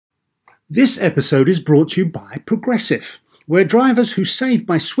This episode is brought to you by Progressive, where drivers who save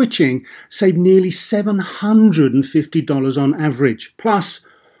by switching save nearly $750 on average. Plus,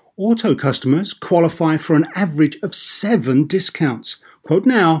 auto customers qualify for an average of 7 discounts. Quote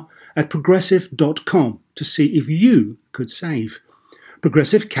now at progressive.com to see if you could save.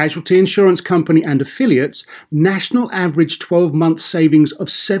 Progressive Casualty Insurance Company and affiliates, national average 12-month savings of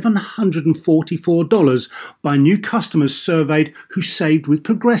 $744 by new customers surveyed who saved with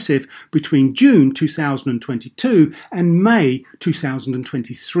Progressive between June 2022 and May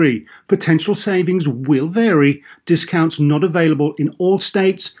 2023. Potential savings will vary. Discounts not available in all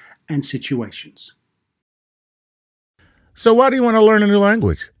states and situations. So why do you want to learn a new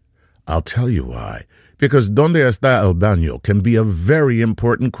language? I'll tell you why. Because ¿Dónde está el baño? Can be a very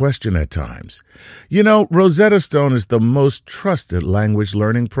important question at times. You know, Rosetta Stone is the most trusted language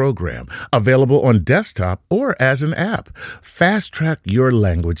learning program, available on desktop or as an app. Fast-track your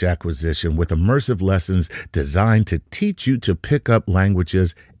language acquisition with immersive lessons designed to teach you to pick up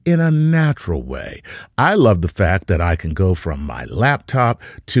languages in a natural way. I love the fact that I can go from my laptop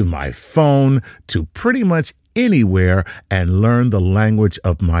to my phone to pretty much anywhere and learn the language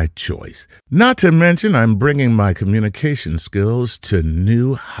of my choice. Not to mention, I'm bringing my communication skills to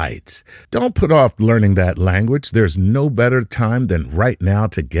new heights. Don't put off learning that language. There's no better time than right now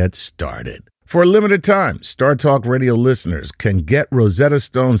to get started. For a limited time, Star Talk Radio listeners can get Rosetta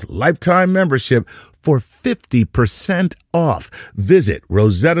Stone's lifetime membership for 50% off. Visit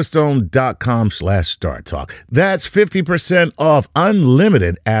rosettastone.com/StarTalk. That's 50% off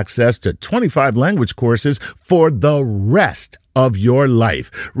unlimited access to 25 language courses for the rest of your life.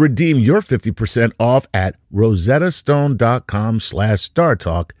 Redeem your 50% off at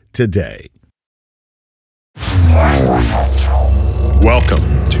rosettastone.com/StarTalk today. Welcome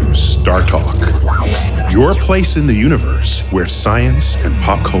to Star Talk, your place in the universe where science and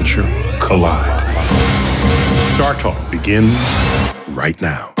pop culture collide. Star Talk begins right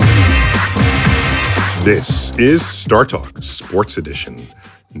now. This is Star Talk, Sports Edition.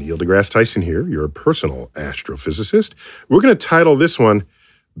 Neil deGrasse Tyson here, your personal astrophysicist. We're going to title this one,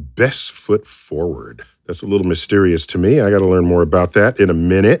 Best Foot Forward. That's a little mysterious to me. I got to learn more about that in a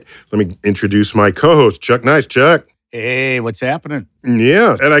minute. Let me introduce my co-host, Chuck Nice. Chuck. Hey, what's happening?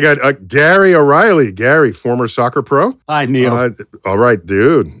 Yeah, and I got Gary O'Reilly. Gary, former soccer pro. Hi, Neil. All right,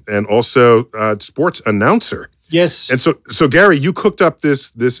 dude. And also sports announcer. Yes. And so Gary, you cooked up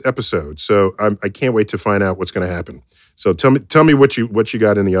this episode, so I can't wait to find out what's going to happen. So tell me what you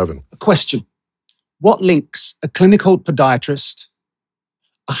got in the oven. A question. What links a clinical podiatrist,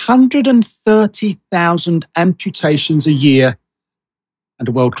 130,000 amputations a year, and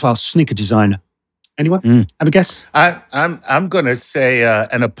a world-class sneaker designer? Anyone? Have a guess? I'm going to say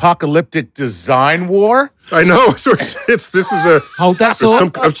an apocalyptic design war. I know. So this is a hold that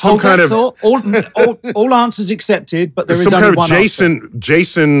thought. Some kind of all answers accepted, but there is some only kind one of answer.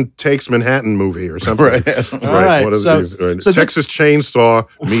 Jason Takes Manhattan movie or something. Right. All right. What is So Texas Chainsaw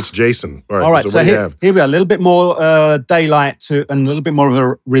meets Jason. All right. So here we are. A little bit more daylight and a little bit more of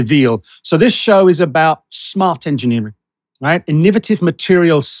a reveal. So this show is about smart engineering, right? Innovative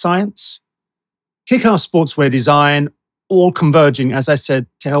materials science. Kick-ass sportswear design, all converging, as I said,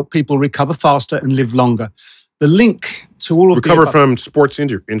 to help people recover faster and live longer. The link to all of recover from sports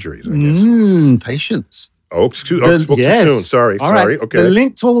injuries, I guess. Patience. Spoke too soon. Sorry. Okay. The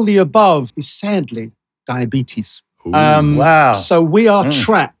link to all the above is sadly diabetes. Wow. So we are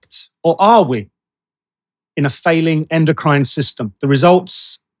trapped, or are we, in a failing endocrine system? The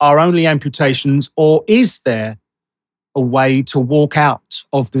results are only amputations, or is there a way to walk out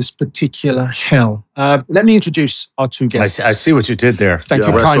of this particular hell? Let me introduce our two guests. I see what you did there. Thank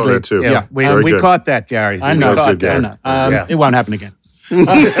you I kindly. saw that too. Yeah, we caught that, Gary. I know. We caught that. It won't happen again.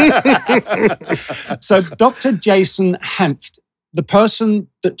 So Dr. Jason Hanft, the person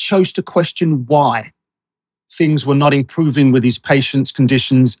that chose to question why things were not improving with his patients'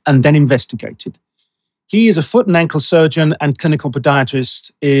 conditions and then investigated. He is a foot and ankle surgeon and clinical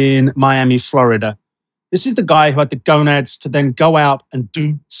podiatrist in Miami, Florida. This is the guy who had the gonads to then go out and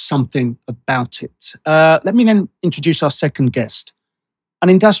do something about it. Let me then introduce our second guest, an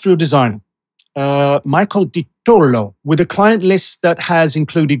industrial designer, Michael DiTullo, with a client list that has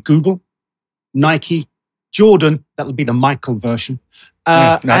included Google, Nike, Jordan, that'll be the Michael version,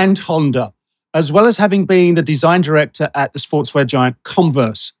 and Honda, as well as having been the design director at the sportswear giant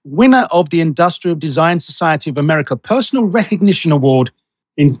Converse, winner of the Industrial Design Society of America Personal Recognition Award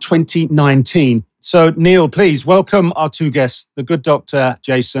in 2019. So, Neil, please welcome our two guests, the good Dr.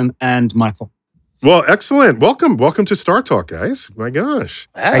 Jason and Michael. Well, excellent. Welcome to Star Talk, guys. My gosh.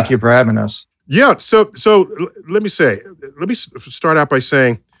 Thank you for having us. Yeah. So let me start out by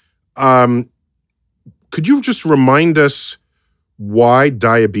saying, Could you just remind us why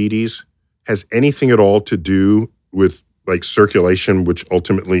diabetes has anything at all to do with like circulation, which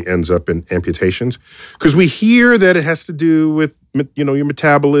ultimately ends up in amputations? Because we hear that it has to do with, your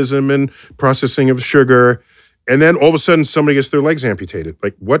metabolism and processing of sugar, and then all of a sudden somebody gets their legs amputated.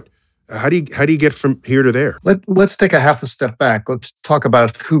 Like what? How do you get from here to there? Let's take a half a step back. Let's talk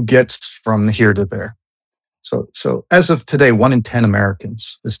about who gets from here to there. So as of today, 1 in 10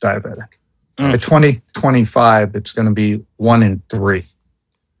 Americans is diabetic. By 2025, it's going to be 1 in 3.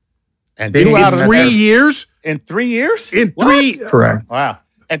 And in 3 years? In 3 years? In 3? Correct. Wow.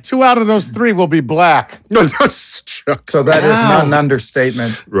 And 2 out of those 3 will be black. No, that's so that is not an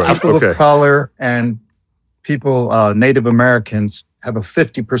understatement. Right. People of color and people, Native Americans, have a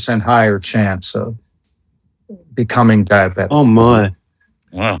 50% higher chance of becoming diabetic. Oh, my.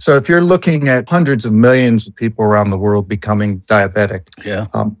 Wow. So if you're looking at hundreds of millions of people around the world becoming diabetic,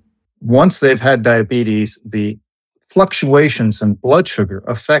 once they've had diabetes, the fluctuations in blood sugar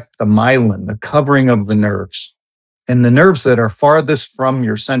affect the myelin, the covering of the nerves. And the nerves that are farthest from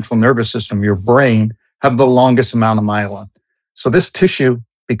your central nervous system, your brain, have the longest amount of myelin. So this tissue,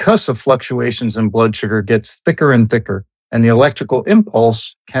 because of fluctuations in blood sugar, gets thicker and thicker, and the electrical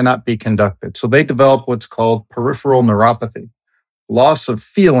impulse cannot be conducted. So they develop what's called peripheral neuropathy, loss of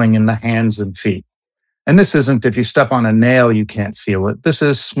feeling in the hands and feet. And this isn't if you step on a nail, you can't feel it. This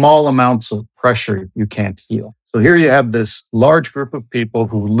is small amounts of pressure you can't feel. So here you have this large group of people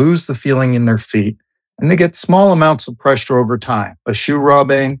who lose the feeling in their feet, and they get small amounts of pressure over time. A shoe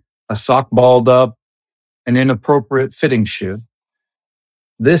rubbing, a sock balled up, an inappropriate fitting shoe.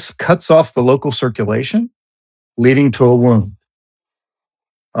 This cuts off the local circulation, leading to a wound.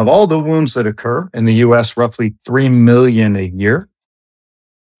 Of all the wounds that occur in the US, roughly 3 million a year,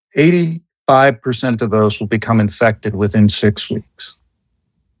 85% of those will become infected within 6 weeks.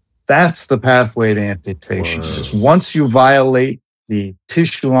 That's the pathway to amputation. Once you violate the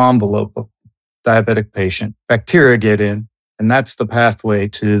tissue envelope of diabetic patient, bacteria get in, and that's the pathway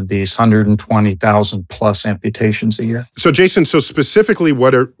to these 120,000 plus amputations a year. So, Jason, specifically,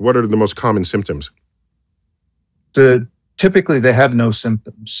 what are the most common symptoms? Typically, they have no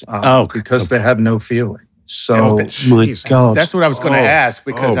symptoms because they have no feeling. So, my God, that's what I was going to ask,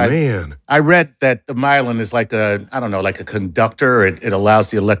 because I read that the myelin is like a conductor. It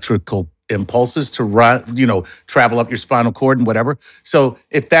allows the electrical impulses to run, travel up your spinal cord and whatever. So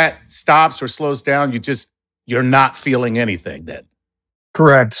if that stops or slows down, you're not feeling anything then.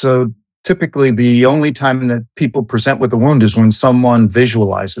 Correct. So typically the only time that people present with a wound is when someone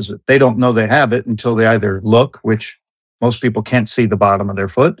visualizes it. They don't know they have it until they either look, which most people can't see the bottom of their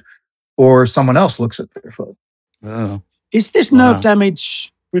foot, or someone else looks at their foot. Oh. Is this nerve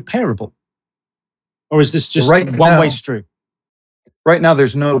damage repairable? Or is this just one-way street? Right now,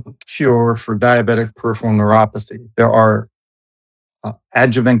 there's no cure for diabetic peripheral neuropathy. There are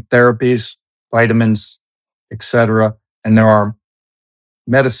adjuvant therapies, vitamins, etc., and there are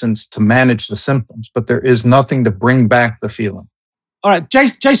medicines to manage the symptoms, but there is nothing to bring back the feeling. All right,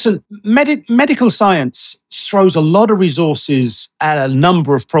 Jason, medical science throws a lot of resources at a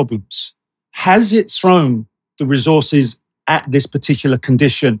number of problems. Has it thrown the resources at this particular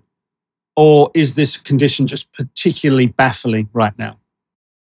condition, or is this condition just particularly baffling right now?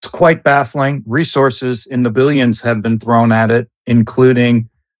 It's quite baffling. Resources in the billions have been thrown at it, including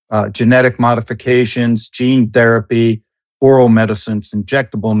genetic modifications, gene therapy, oral medicines,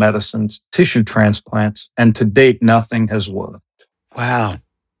 injectable medicines, tissue transplants, and to date, nothing has worked. Wow.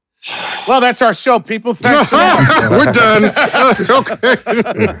 Well, that's our show, people. Thanks so much. We're done.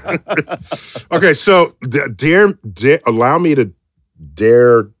 Okay, so allow me to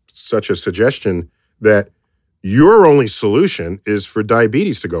dare such a suggestion that your only solution is for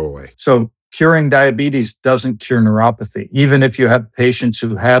diabetes to go away. So curing diabetes doesn't cure neuropathy, even if you have patients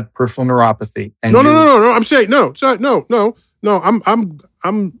who have peripheral neuropathy. And No. I'm saying no.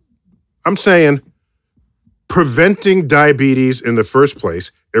 I'm saying preventing diabetes in the first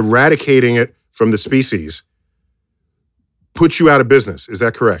place, eradicating it from the species, puts you out of business. Is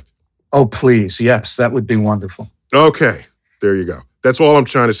that correct? Oh, please. Yes, that would be wonderful. Okay, there you go. That's all I'm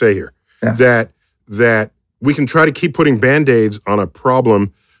trying to say here. Yeah. That we can try to keep putting Band-Aids on a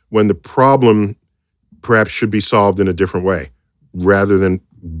problem when the problem perhaps should be solved in a different way, rather than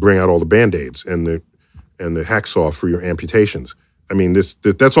bring out all the Band-Aids and the hacksaw for your amputations. I mean,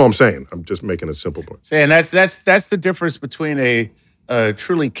 that's all I'm saying. I'm just making a simple point. And that's the difference between a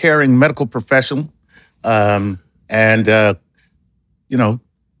truly caring medical professional and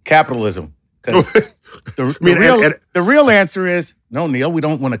capitalism. Because the real answer is no, Neil. We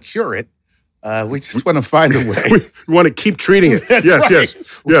don't want to cure it. We just want to find a way. We want to keep treating it. That's yes, right. yes.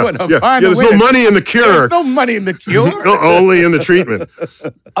 We Yeah, want to yeah. find Yeah, a there's way. no money in the cure. There's no money in the cure. Only in the treatment.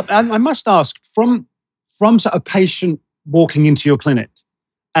 I must ask, from a patient walking into your clinic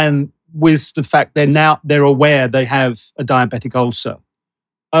and with the fact they're aware they have a diabetic ulcer,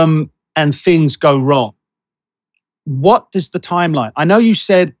 and things go wrong, what is the timeline? I know you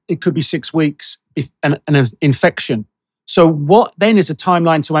said it could be 6 weeks if an infection. So what then is a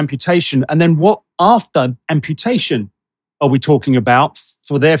timeline to amputation? And then what after amputation are we talking about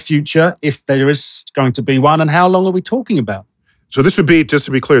for their future, if there is going to be one? And how long are we talking about? So this would be, just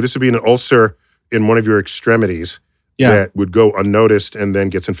to be clear, this would be an ulcer in one of your extremities that would go unnoticed and then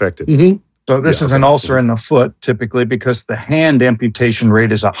gets infected. Mm-hmm. So this is an ulcer in the foot, typically, because the hand amputation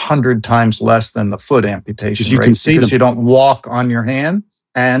rate is 100 times less than the foot amputation rate. You can see them. Because you don't walk on your hand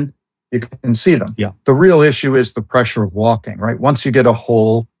and you can see them. Yeah. The real issue is the pressure of walking, right? Once you get a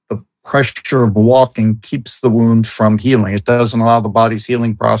hole, the pressure of walking keeps the wound from healing. It doesn't allow the body's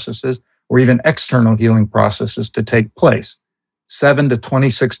healing processes or even external healing processes to take place. 7 to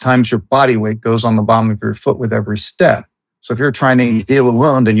 26 times your body weight goes on the bottom of your foot with every step. So if you're trying to heal a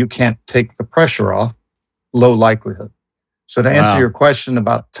wound and you can't take the pressure off, low likelihood. So to answer your question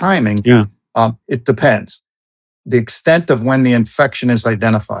about timing, it depends. The extent of when the infection is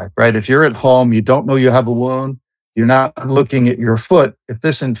identified, right? If you're at home, you don't know you have a wound, you're not looking at your foot. If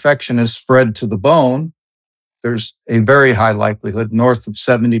this infection is spread to the bone, there's a very high likelihood, north of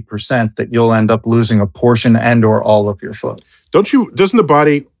 70%, that you'll end up losing a portion and or all of your foot. Doesn't the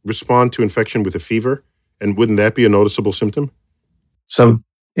body respond to infection with a fever? And wouldn't that be a noticeable symptom? So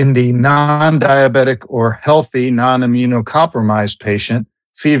in the non-diabetic or healthy, non-immunocompromised patient,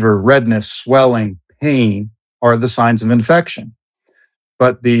 fever, redness, swelling, pain are the signs of infection.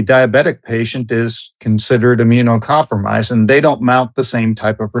 But the diabetic patient is considered immunocompromised and they don't mount the same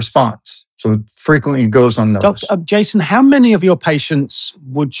type of response. So it frequently goes unnoticed. Dr. Jason, how many of your patients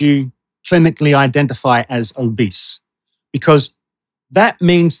would you clinically identify as obese? Because that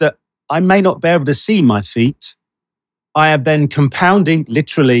means that I may not be able to see my feet. I am then compounding,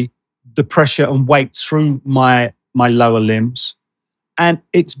 literally, the pressure and weight through my lower limbs. And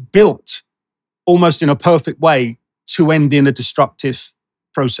it's built almost in a perfect way to end in a destructive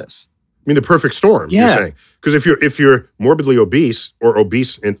process. I mean, the perfect storm, you're saying. Because if you're morbidly obese or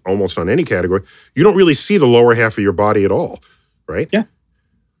obese in almost on any category, you don't really see the lower half of your body at all, right? Yeah.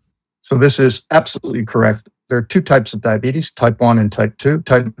 So this is absolutely correct. There are two types of diabetes, type 1 and type 2.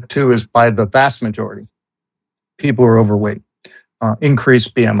 Type 2 is by the vast majority. People are overweight,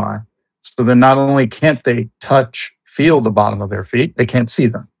 increased BMI. So then not only can't they feel the bottom of their feet, they can't see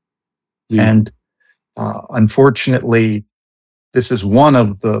them. And unfortunately, this is one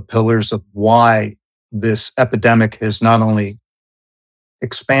of the pillars of why this epidemic has not only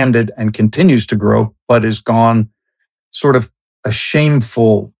expanded and continues to grow, but has gone sort of a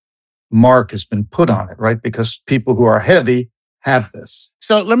shameful mark has been put on it, right? Because people who are heavy have this.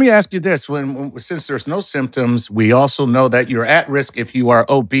 So let me ask you this. Since there's no symptoms, we also know that you're at risk if you are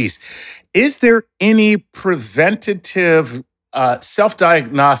obese. Is there any preventative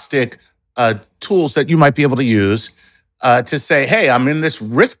self-diagnostic tools that you might be able to use to say, hey, I'm in this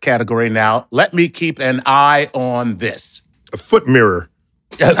risk category now. Let me keep an eye on this? A foot mirror.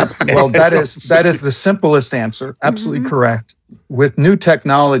 Well, that is the simplest answer. Absolutely correct. With new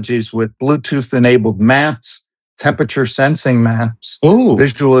technologies, with Bluetooth-enabled maps, temperature sensing maps,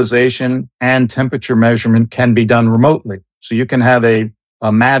 visualization, and temperature measurement can be done remotely. So you can have a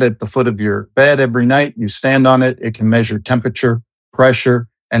mat at the foot of your bed every night. You stand on it. It can measure temperature, pressure,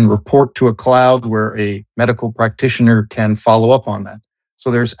 and report to a cloud where a medical practitioner can follow up on that. So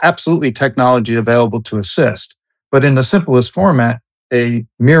there's absolutely technology available to assist. But in the simplest format, a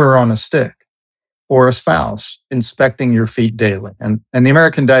mirror on a stick or a spouse inspecting your feet daily. And the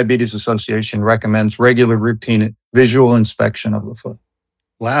American Diabetes Association recommends regular routine visual inspection of the foot.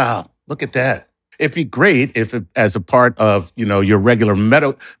 Wow, look at that. It'd be great if, as a part of your regular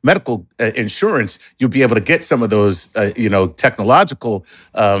medical insurance, you'll be able to get some of those technological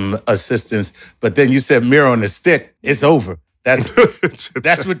assistance. But then you said mirror on a stick, it's over. That's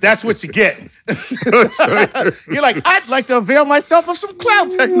what you get. You're like, I'd like to avail myself of some cloud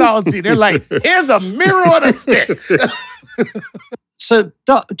technology. They're like, here's a mirror on a stick. So,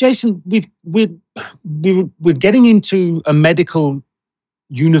 Jason, we're getting into a medical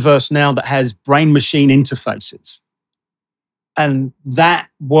universe now that has brain-machine interfaces. And that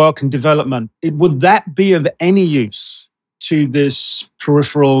work and development, would that be of any use to this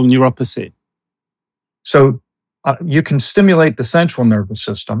peripheral neuropathy? So you can stimulate the central nervous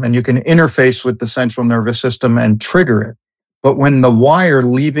system and you can interface with the central nervous system and trigger it. But when the wire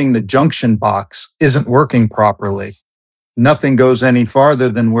leaving the junction box isn't working properly, nothing goes any farther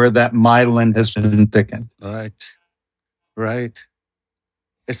than where that myelin has been thickened. Right.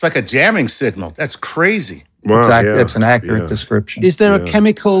 It's like a jamming signal. That's crazy. Wow, It's an accurate description. Is there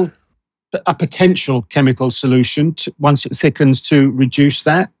a potential chemical solution once it thickens to reduce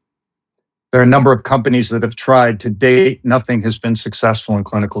that? There are a number of companies that have tried. To date, nothing has been successful in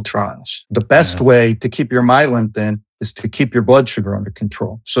clinical trials. The best way to keep your myelin thin is to keep your blood sugar under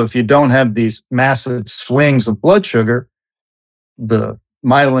control. So if you don't have these massive swings of blood sugar, the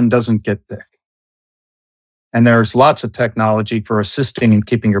myelin doesn't get thick. And there's lots of technology for assisting in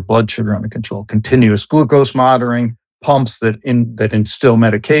keeping your blood sugar under control. Continuous glucose monitoring, pumps that instill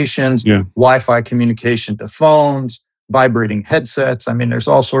medications, Wi-Fi communication to phones, vibrating headsets. I mean, there's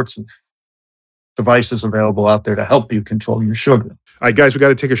all sorts of devices available out there to help you control your sugar. All right, guys, we got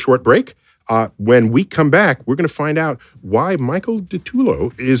to take a short break. When we come back, we're going to find out why Michael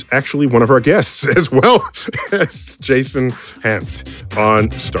DiTullo is actually one of our guests, as well as Jason Hanft on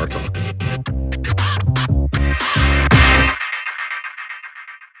Star Talk.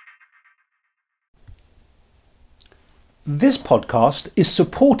 This podcast is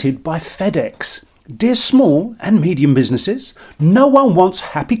supported by FedEx. Dear small and medium businesses, no one wants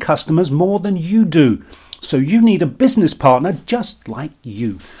happy customers more than you do. So you need a business partner just like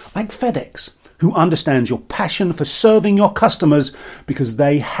you, like FedEx, who understands your passion for serving your customers because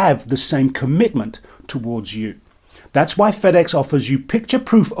they have the same commitment towards you. That's why FedEx offers you picture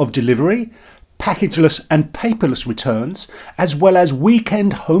proof of delivery, packageless and paperless returns, as well as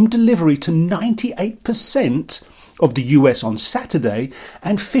weekend home delivery to 98% of the US on Saturday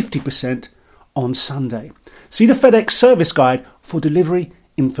and 50% on Sunday. See the FedEx service guide for delivery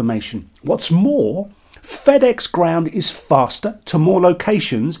information. What's more, FedEx Ground is faster to more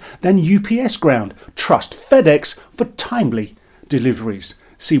locations than UPS Ground. Trust FedEx for timely deliveries.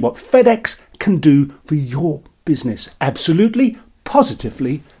 See what FedEx can do for your business. Absolutely,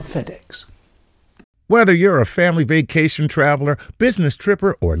 positively FedEx. Whether you're a family vacation traveler, business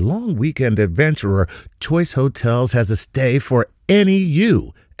tripper, or long weekend adventurer, Choice Hotels has a stay for any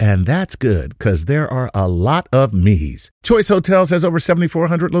you. And that's good, because there are a lot of me's. Choice Hotels has over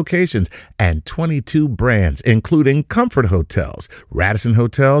 7,400 locations and 22 brands, including Comfort Hotels, Radisson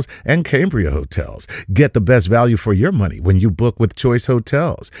Hotels, and Cambria Hotels. Get the best value for your money when you book with Choice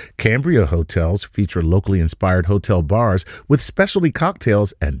Hotels. Cambria Hotels feature locally inspired hotel bars with specialty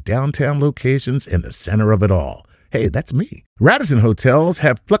cocktails and downtown locations in the center of it all. Hey, that's me. Radisson Hotels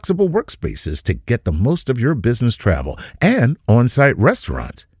have flexible workspaces to get the most of your business travel and on-site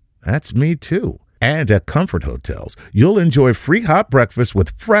restaurants. That's me too. And at Comfort Hotels, you'll enjoy free hot breakfast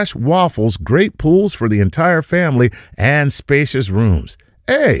with fresh waffles, great pools for the entire family, and spacious rooms.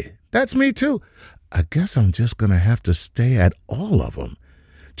 Hey, that's me too. I guess I'm just going to have to stay at all of them.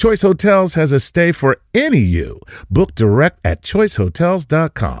 Choice Hotels has a stay for any you. Book direct at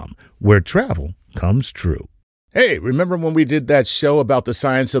choicehotels.com, where travel comes true. Hey, remember when we did that show about the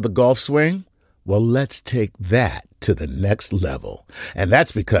science of the golf swing? Well, let's take that to the next level. And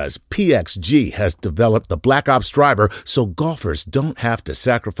that's because PXG has developed the Black Ops driver so golfers don't have to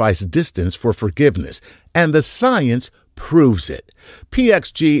sacrifice distance for forgiveness. And the science proves it.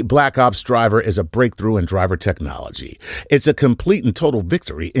 PXG Black Ops driver is a breakthrough in driver technology. It's a complete and total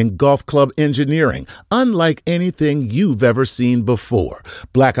victory in golf club engineering, unlike anything you've ever seen before.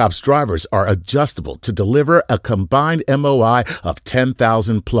 Black Ops drivers are adjustable to deliver a combined MOI of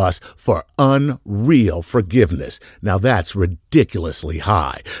 10,000 plus for unreal forgiveness. Now that's ridiculously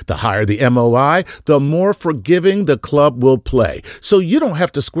high. The higher the MOI, the more forgiving the club will play. So you don't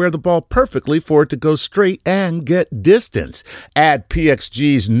have to square the ball perfectly for it to go straight and get distance. Add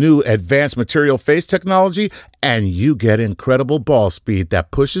PXG's new advanced material phase technology, and you get incredible ball speed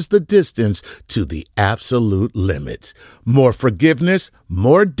that pushes the distance to the absolute limits. More forgiveness,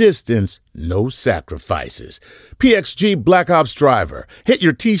 more distance, no sacrifices. PXG Black Ops driver. Hit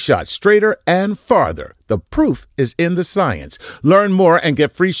your tee shot straighter and farther. The proof is in the science. Learn more and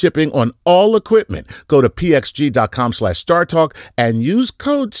get free shipping on all equipment. Go to pxg.com/StarTalk and use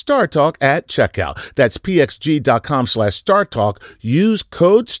code StarTalk at checkout. That's pxg.com/StarTalk. Use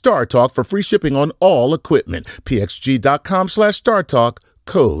code StarTalk for free shipping on all equipment. pxg.com/StarTalk,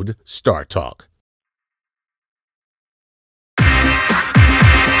 code StarTalk.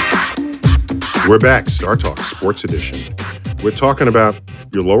 We're back, Star Talk Sports Edition. We're talking about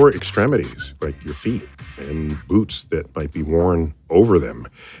your lower extremities, like your feet and boots that might be worn over them.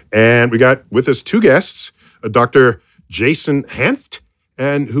 And we got with us two guests, Dr. Jason Hanft,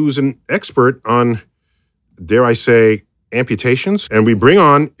 and who's an expert on, dare I say, amputations. And we bring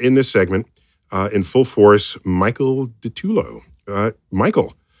on in this segment in full force, Michael DiTullo.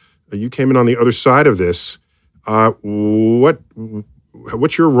 Michael, you came in on the other side of this. What's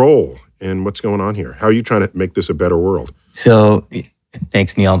your role and what's going on here? How are you trying to make this a better world? So,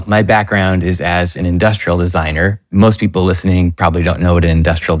 thanks, Neil. My background is as an industrial designer. Most people listening probably don't know what an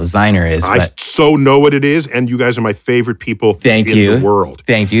industrial designer is. I so know what it is, and you guys are my favorite people in the world.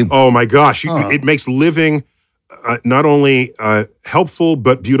 Thank you. Oh my gosh, it makes living not only helpful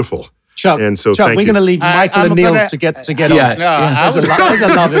but beautiful. Chuck, and so we're going to leave Michael and Neil to get on. I was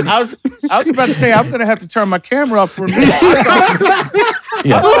about to say, I'm going to have to turn my camera off for a minute.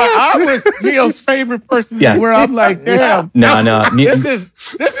 I was Neil's favorite person where I'm like, damn. No. This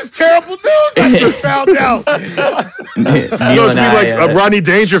is terrible news I just found out. Neil and I, Rodney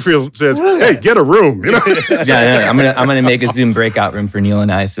Dangerfield said, hey, get a room. You know? I'm gonna make a Zoom breakout room for Neil and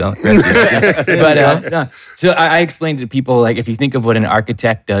I. So, so I explained to people, like, if you think of what an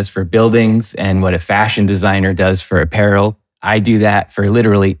architect does for buildings and what a fashion designer does for apparel, I do that for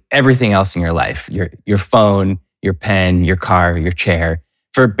literally everything else in your life. Your phone, your pen, your car, your chair.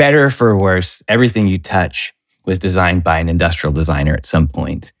 For better or for worse, everything you touch was designed by an industrial designer at some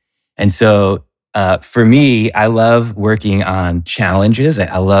point. And so for me, I love working on challenges.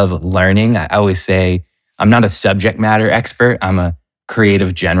 I love learning. I always say I'm not a subject matter expert. I'm a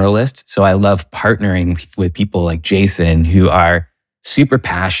creative generalist. So I love partnering with people like Jason, who are super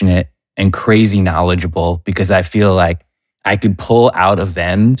passionate and crazy knowledgeable, because I feel like I could pull out of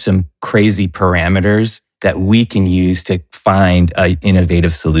them some crazy parameters that we can use to find an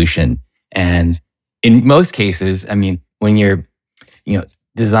innovative solution. And in most cases, I mean, when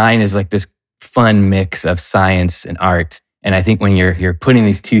design is like this fun mix of science and art. And I think when you're putting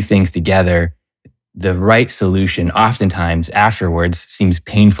these two things together, the right solution oftentimes afterwards seems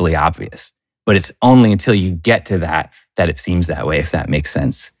painfully obvious. But it's only until you get to that it seems that way, if that makes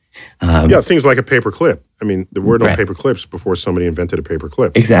sense. Things like a paper clip. I mean, there were no paper clips before somebody invented a paper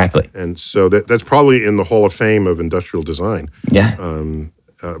clip. Exactly. And so that's probably in the Hall of Fame of industrial design. Yeah.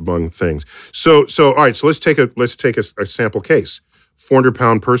 Among things. So all right. So let's take a sample case.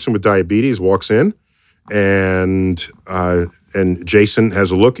 400-pound person with diabetes walks in, and Jason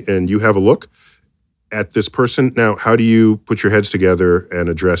has a look, and you have a look at this person. Now, how do you put your heads together and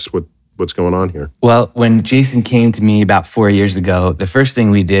address what's going on here? Well, when Jason came to me about 4 years ago, the first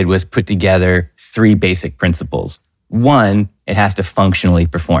thing we did was put together 3 basic principles. One, it has to functionally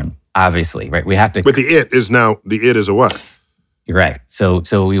perform, obviously, right? We have to. But the it is a what? You're right. So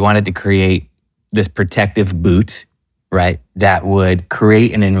we wanted to create this protective boot, right, that would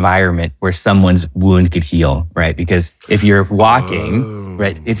create an environment where someone's wound could heal, right? Because if you're walking,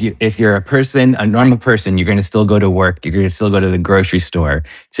 right, if you're a normal person, you're going to still go to work, you're going to still go to the grocery store.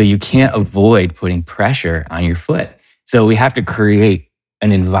 So you can't avoid putting pressure on your foot. So we have to create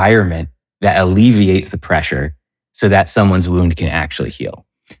an environment that alleviates the pressure so that someone's wound can actually heal.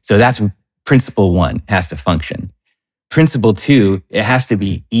 So that's principle 1, has to function. Principle 2, it has to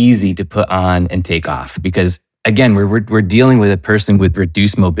be easy to put on and take off, because again, we're dealing with a person with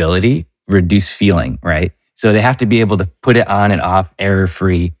reduced mobility, reduced feeling, right? So they have to be able to put it on and off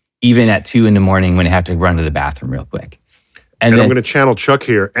error-free, even at 2 a.m. when they have to run to the bathroom real quick. And then, I'm going to channel Chuck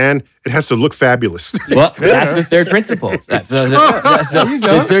here, and it has to look fabulous. Well, that's the third principle. The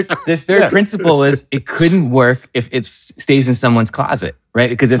third principle is it couldn't work if it stays in someone's closet,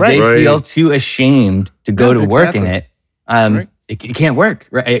 right? Because if they feel too ashamed to go to work in it, it can't work,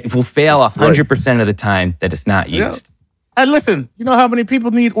 right? It will fail 100% of the time that it's not used. And listen, you know how many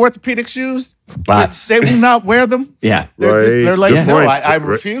people need orthopedic shoes? Lots. They will not wear them. Yeah. They're like, no, I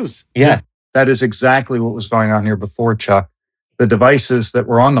refuse. Yeah. That is exactly what was going on here before, Chuck. The devices that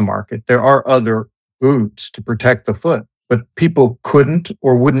were on the market, there are other boots to protect the foot, but people couldn't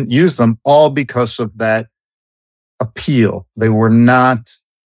or wouldn't use them, all because of that appeal. They were not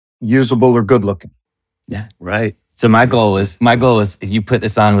usable or good looking. Yeah. Right. So my goal is if you put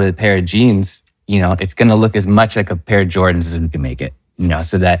this on with a pair of jeans, it's going to look as much like a pair of Jordans as we can make it,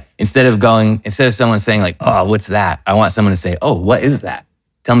 so that instead of someone saying like, oh, what's that? I want someone to say, oh, what is that?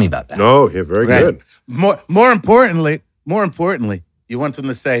 Tell me about that. Oh, yeah, very good. More importantly, you want them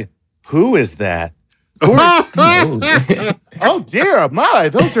to say, who is that? Oh, dear, my,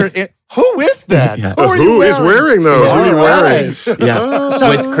 those are, who is that? Yeah. Who is wearing those? Yeah. Who are you wearing? Yeah. So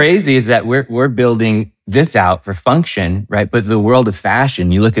what's crazy is that we're building this out for function, right? But the world of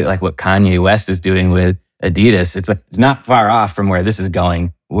fashion, you look at like what Kanye West is doing with Adidas, it's not far off from where this is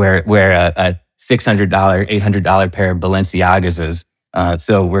going, where a $600, $800 pair of Balenciagas is.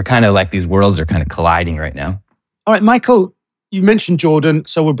 So we're kind of like these worlds are kind of colliding right now. All right, Michael, you mentioned Jordan,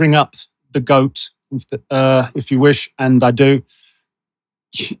 so we'll bring up the GOAT, if you wish, and I do.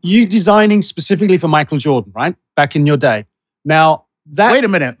 you designing specifically for Michael Jordan, right? Back in your day. Now, that... Wait a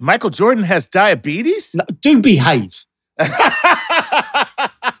minute. Michael Jordan has diabetes? No, do behave.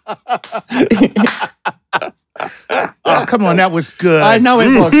 Oh, come on. That was good. I know it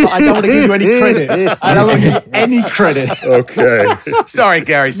was, but I don't want to give you any credit. I don't want to give you any credit. Okay. Sorry,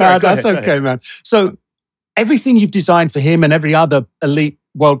 Gary. Sorry. No, that's okay, man. So everything you've designed for him and every other elite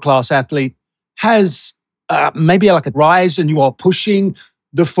world-class athlete has maybe like a rise, and you are pushing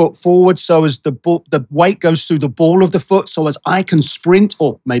the foot forward so as the weight goes through the ball of the foot, so as I can sprint,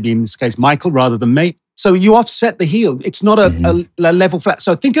 or maybe in this case, Michael rather than me. So you offset the heel. It's not a level flat.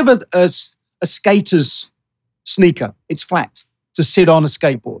 So think of it as a skater's sneaker. It's flat to sit on a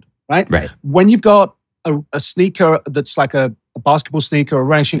skateboard, right? Right. When you've got a sneaker that's like a basketball sneaker or a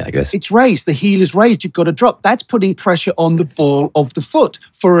running shoe, it's raised. The heel is raised. You've got to drop. That's putting pressure on the ball of the foot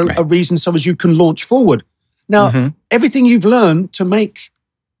for a reason so as you can launch forward. Now, everything you've learned to make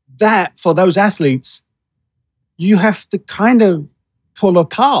that for those athletes, you have to kind of pull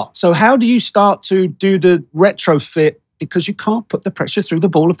apart. So how do you start to do the retrofit? Because you can't put the pressure through the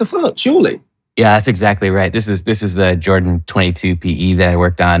ball of the foot, surely. Yeah, that's exactly right. This is the Jordan 22 PE that I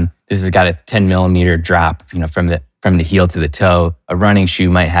worked on. This has got a 10 millimeter drop, from the heel to the toe. A running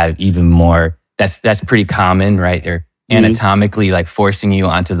shoe might have even more. That's pretty common, right? They're anatomically like forcing you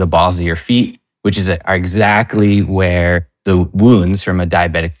onto the balls of your feet, which are exactly where the wounds from a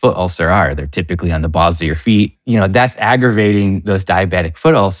diabetic foot ulcer are. They're typically on the balls of your feet. That's aggravating those diabetic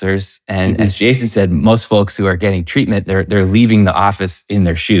foot ulcers. And as Jason said, most folks who are getting treatment, they're leaving the office in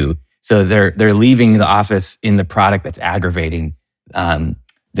their shoe. So they're leaving the office in the product that's aggravating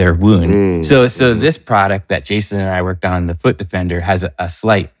their wound. So this product that Jason and I worked on, the Foot Defender, has a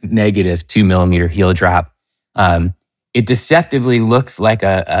slight negative 2 millimeter heel drop. It deceptively looks like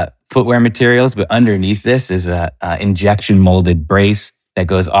a footwear materials, but underneath this is a injection molded brace that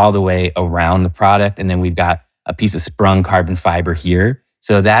goes all the way around the product. And then we've got a piece of sprung carbon fiber here.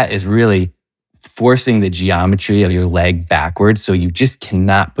 So that is really forcing the geometry of your leg backwards. So you just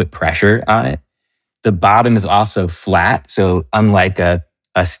cannot put pressure on it. The bottom is also flat. So unlike a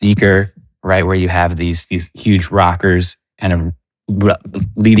sneaker, right, where you have these huge rockers kind of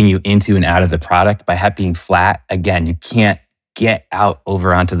leading you into and out of the product, by being flat, again, you can't get out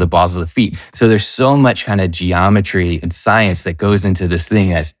over onto the balls of the feet. So there's so much kind of geometry and science that goes into this thing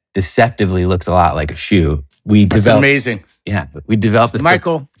that deceptively looks a lot like a shoe. That's amazing. Yeah, we developed this.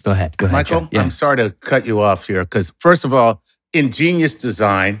 Michael. Go ahead. Michael, yeah. I'm sorry to cut you off here because first of all, ingenious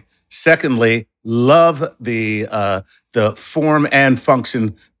design. Secondly, love the form and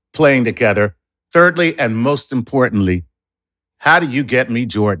function playing together. Thirdly, and most importantly, how do you get me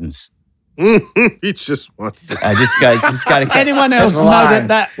Jordans? He just wants to. Just got to. Anyone else know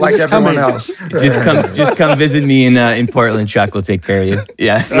that like everyone else? Just come visit me in Portland, Chuck. We'll take care of you.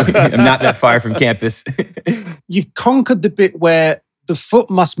 Yeah, I'm not that far from campus. You've conquered the bit where the foot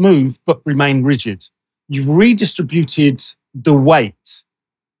must move but remain rigid. You've redistributed the weight.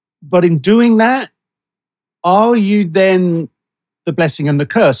 But in doing that, are you then the blessing and the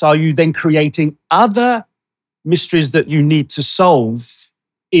curse? Are you then creating other mysteries that you need to solve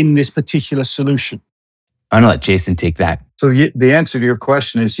in this particular solution? I'm going to let Jason take that. So the answer to your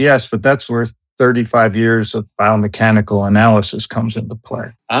question is yes, but that's where 35 years of biomechanical analysis comes into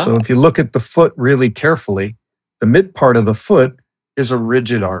play. So if you look at the foot really carefully, the mid part of the foot is a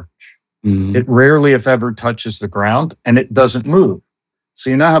rigid arch. It rarely, if ever, touches the ground, and it doesn't move. So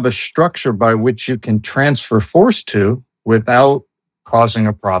you now have a structure by which you can transfer force to without causing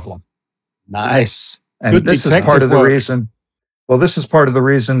a problem. Nice. And Good this is part of the reason. Well, this is part of the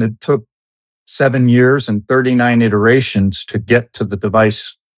reason it took 7 years and 39 iterations to get to the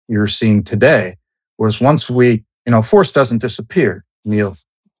device you're seeing today. Whereas once force doesn't disappear. Neil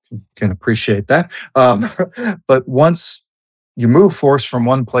can appreciate that. But once you move force from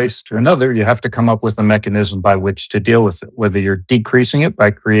one place to another, you have to come up with a mechanism by which to deal with it, whether you're decreasing it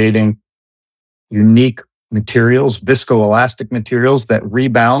by creating unique materials, viscoelastic materials that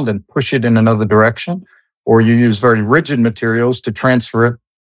rebound and push it in another direction, or you use very rigid materials to transfer it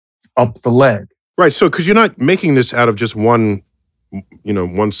up the leg. Right. So, because you're not making this out of just one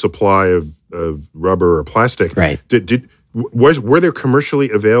supply of rubber or plastic. Right. Were there commercially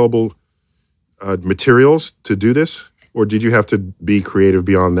available materials to do this? Or did you have to be creative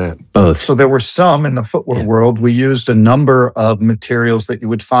beyond that? Both. So there were some in the footwear world. We used a number of materials that you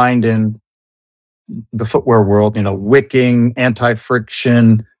would find in the footwear world, wicking,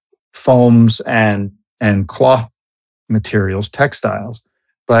 anti-friction, foams, and cloth materials, textiles.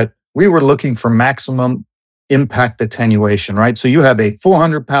 But we were looking for maximum impact attenuation, right? So you have a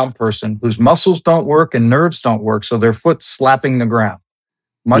 400-pound person whose muscles don't work and nerves don't work, so their foot's slapping the ground.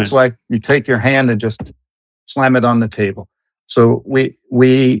 much like you take your hand and just slam it on the table. So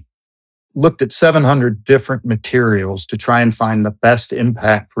we looked at 700 different materials to try and find the best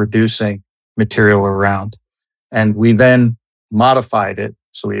impact reducing material around. And we then modified it.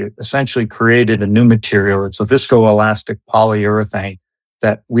 So we essentially created a new material. It's a viscoelastic polyurethane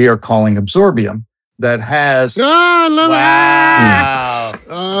that we are calling absorbium that has... I love Wow. it.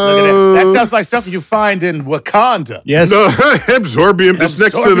 Look at it. That sounds like something you find in Wakanda. Yes. No, absorbium is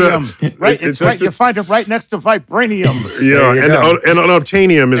next to the... Right, it's right. You find it right next to vibranium. Yeah, and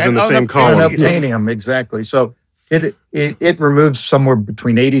unobtainium is in the same column. Unobtainium, exactly. So it removes somewhere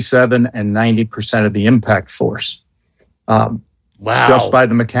between 87 and 90% of the impact force. Wow. Just by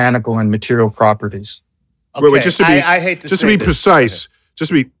the mechanical and material properties. Okay. Wait, just to be, I hate to just say to be this. precise, just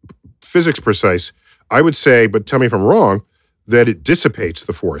to be physics precise, I would say, but tell me if I'm wrong, that it dissipates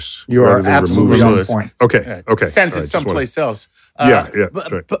the force. You rather are than absolutely removes on it. point. Okay. Sends All it right, someplace else. Yeah,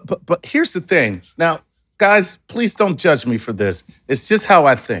 right. But here's the thing. Now, guys, please don't judge me for this. It's just how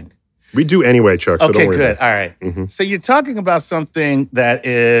I think. We do anyway, Chuck. So Okay, don't worry good. about it. All right. So you're talking about something that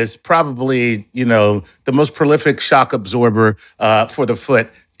is probably, the most prolific shock absorber for the foot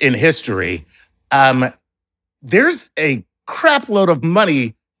in history. There's a crap load of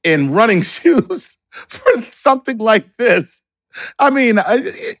money in running shoes for something like this. I mean,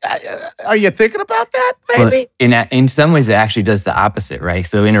 are you thinking about that, maybe? Well, in some ways, it actually does the opposite, right?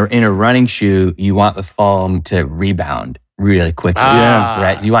 So in a running shoe, you want the foam to rebound really quickly,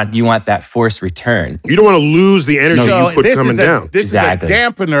 right? You want that force return. You don't want to lose the energy you put coming down. This Exactly. is a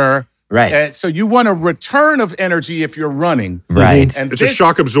dampener. Right. So you want a return of energy if you're running. Right. And It's a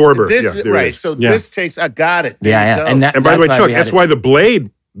shock absorber. This, Yeah, there it right. is. So this takes, I got it. There you go. And And by the way, that's Chuck, we had that's it. why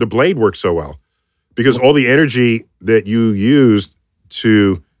the blade works so well. Because all the energy that you used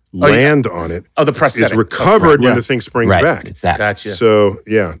to land on it the prosthetic. is recovered when the thing springs right. back. It's that. Gotcha. So,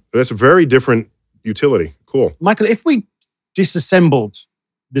 yeah, that's a very different utility. Cool. Michael, if we disassembled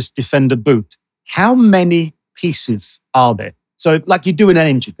this Defender boot, how many pieces are there? So like you do in an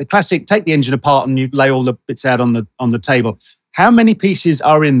engine, the classic, take the engine apart and you lay all the bits out on the table. How many pieces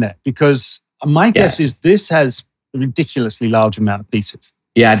are in there? Because my guess is this has a ridiculously large amount of pieces.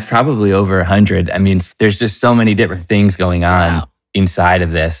 Yeah, it's probably over 100. I mean, there's just so many different things going on inside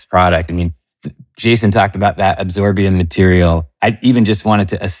of this product. I mean, Jason talked about that absorbium material. I even just wanted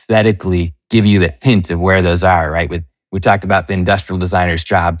to aesthetically give you the hint of where those are, right? We talked about the industrial designer's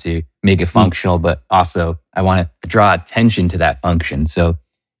job to make it functional, but also I want to draw attention to that function. So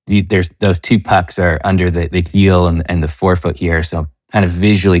there's those two pucks are under the heel and the forefoot here. So kind of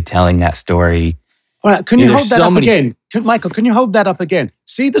visually telling that story. All right, can you there's hold that so up many- again? Michael, can you hold that up again?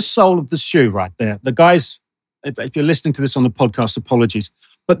 See the sole of the shoe right there. The guys, if you're listening to this on the podcast, apologies.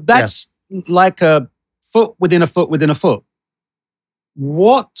 But that's like a foot within a foot within a foot.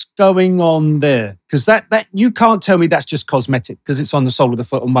 What's going on there? Because that you can't tell me that's just cosmetic because it's on the sole of the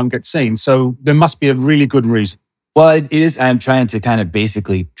foot and one gets seen. So there must be a really good reason. Well, it is. I'm trying to kind of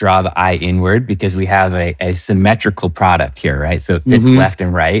basically draw the eye inward because we have a symmetrical product here, right? So it fits left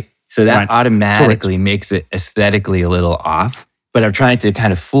and right. So that automatically makes it aesthetically a little off. But I'm trying to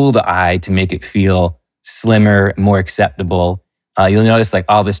kind of fool the eye to make it feel slimmer, more acceptable. You'll notice like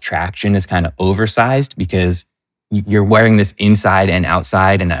all this traction is kind of oversized because you're wearing this inside and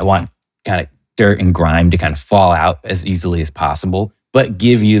outside, and I want kind of dirt and grime to kind of fall out as easily as possible, but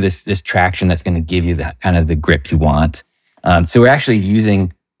give you this traction that's going to give you that kind of the grip you want. So we're actually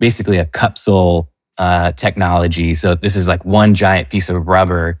using basically a cup sole technology. So this is like one giant piece of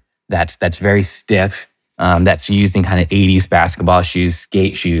rubber that's very stiff, that's used in kind of 80s basketball shoes,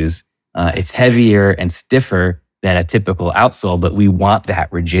 skate shoes. It's heavier and stiffer than a typical outsole, but we want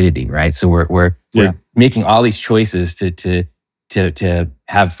that rigidity, right? So we're making all these choices to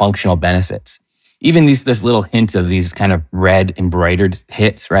have functional benefits. Even this little hint of these kind of red embroidered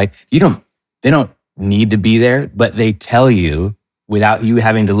hits, right? They don't need to be there, but they tell you without you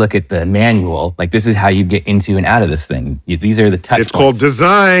having to look at the manual, like this is how you get into and out of this thing. These are the touch It's points. called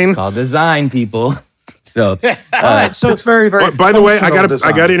design. It's called design, people. So, All right, so It's very, very. By the way, I got functional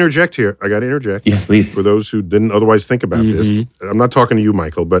to design. interject here. I got to interject. yeah, please. For those who didn't otherwise think about this, I'm not talking to you,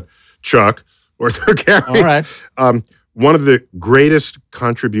 Michael, but Chuck or Gary. all right. One of the greatest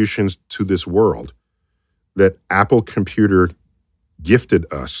contributions to this world that Apple Computer gifted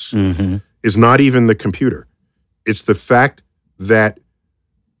us is not even the computer. It's the fact that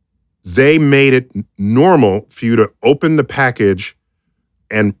they made it normal for you to open the package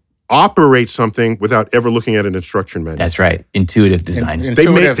and operate something without ever looking at an instruction manual. That's right. Intuitive design.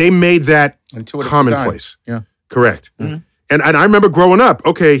 They made that Intuitive commonplace. design. Yeah. Correct. And I remember growing up,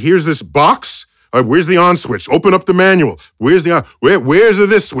 okay, here's this box Where's the on switch? Open up the manual. Where's the on? Where's the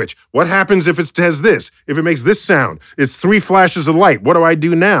this switch? What happens if it has this? If it makes this sound? It's 3 flashes of light. What do I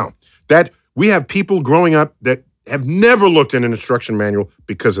do now? That we have people growing up that have never looked at an instruction manual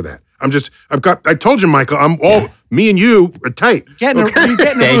because of that. I told you, Michael, me and you are tight. You get in a room,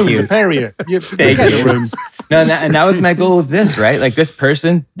 the pair of you. Thank you. No, and that was my goal with this, right? Like this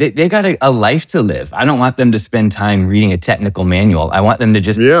person, they got a life to live. I don't want them to spend time reading a technical manual. I want them to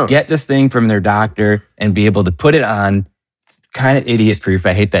just get this thing from their doctor and be able to put it on, kind of idiot-proof.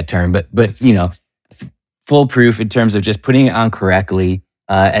 I hate that term, but foolproof in terms of just putting it on correctly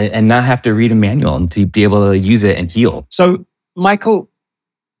and not have to read a manual and to be able to use it and heal. So, Michael,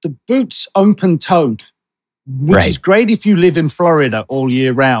 the boot's open-toed, which is great if you live in Florida all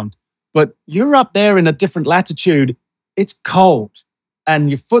year round. But you're up there in a different latitude. It's cold, and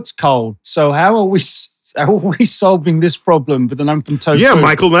your foot's cold. So how are we solving this problem with an open-toed boot?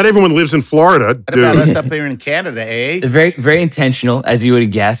 Michael, not everyone lives in Florida. What about us up there in Canada, eh? Very, very intentional, as you would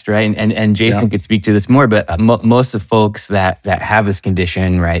have guessed, right? And Jason could speak to this more, but most of the folks that have this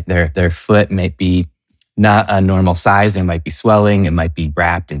condition, right, their foot might be not a normal size. There might be swelling. It might be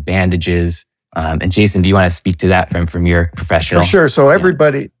wrapped in bandages. And Jason, do you want to speak to that from your professional? For sure. So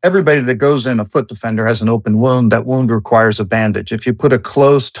everybody that goes in a foot defender has an open wound. That wound requires a bandage. If you put a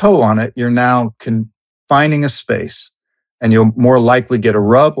closed toe on it, you're now confining a space, and you'll more likely get a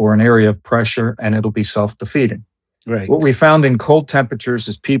rub or an area of pressure, and it'll be self-defeating. Right. What we found in cold temperatures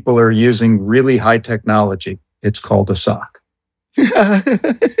is people are using really high technology. It's called a sock. You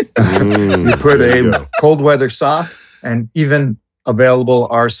put a cold weather sock, and even available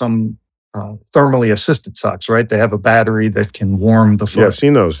are some thermally assisted socks, right? They have a battery that can warm the foot. Yeah, I've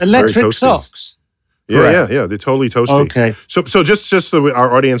seen those. Electric socks. Yeah. They're totally toasty. Okay. So just so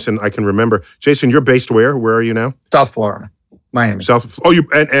our audience and I can remember, Jason, you're based where? Where are you now? South Florida, Miami.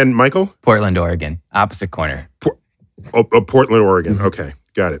 And Michael? Portland, Oregon, opposite corner. Portland, Oregon. Okay,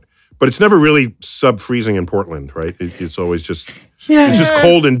 got it. But it's never really sub-freezing in Portland, right? It's always just it's just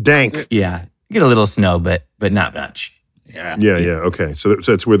cold and dank. Yeah, you get a little snow, but not much. Yeah. Okay, so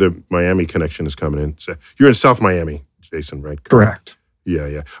that's where the Miami connection is coming in. So you're in South Miami, Jason, right? Correct. Yeah. All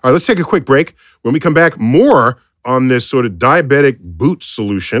right, let's take a quick break. When we come back, more on this sort of diabetic boot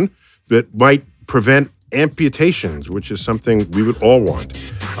solution that might prevent amputations, which is something we would all want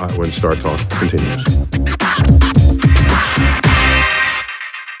when Star Talk continues.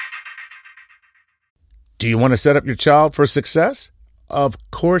 Do you want to set up your child for success? Of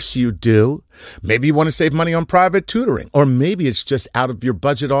course you do. Maybe you want to save money on private tutoring, or maybe it's just out of your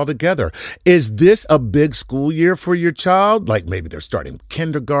budget altogether. Is this a big school year for your child? Like maybe they're starting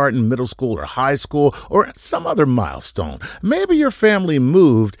kindergarten, middle school, or high school, or some other milestone. Maybe your family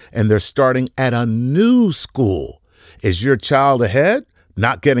moved and they're starting at a new school. Is your child ahead?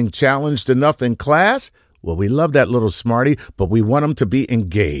 Not getting challenged enough in class? Well, we love that little smarty, but we want them to be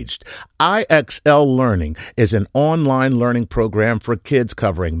engaged. IXL Learning is an online learning program for kids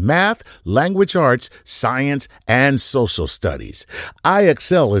covering math, language arts, science, and social studies.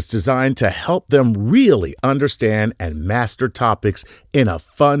 IXL is designed to help them really understand and master topics in a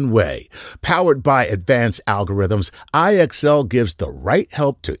fun way. Powered by advanced algorithms, IXL gives the right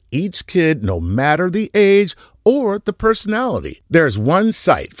help to each kid no matter the age or the personality. There's one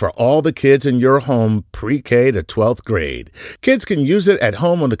site for all the kids in your home pre-K to 12th grade. Kids can use it at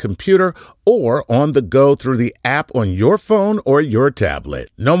home on the computer or on the go through the app on your phone or your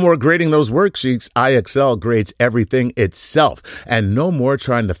tablet. No more grading those worksheets. IXL grades everything itself. And no more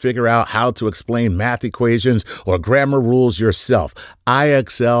trying to figure out how to explain math equations or grammar rules yourself.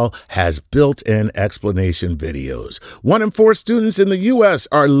 IXL has built-in explanation videos. 1 in 4 students in the U.S.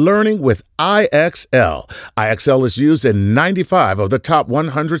 are learning with IXL. IXL is used in 95 of the top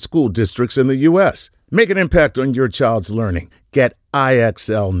 100 school districts in the U.S. Make an impact on your child's learning. Get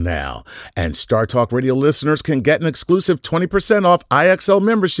IXL now. And Star Talk Radio listeners can get an exclusive 20% off IXL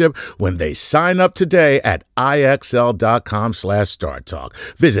membership when they sign up today at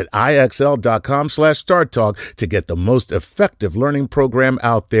IXL.com/StarTalk. Visit IXL.com/StarTalk to get the most effective learning program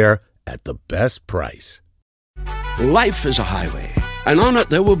out there at the best price. Life is a highway, and on it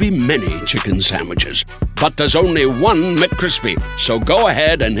there will be many chicken sandwiches. But there's only one McCrispy. So go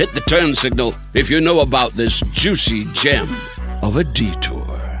ahead and hit the turn signal if you know about this juicy gem of a detour.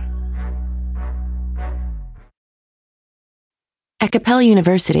 At Capella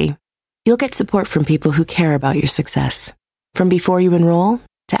University, you'll get support from people who care about your success. From before you enroll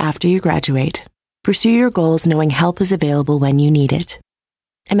to after you graduate, pursue your goals knowing help is available when you need it.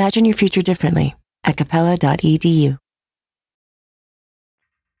 Imagine your future differently at capella.edu.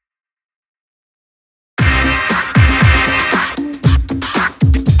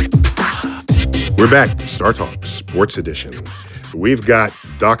 We're back. Star Talk, Sports Edition. We've got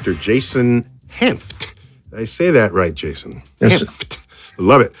Dr. Jason Hanft. Did I say that right, Jason? Yes, Hanft.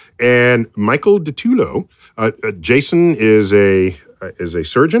 Love it. And Michael DiTullo. Jason is a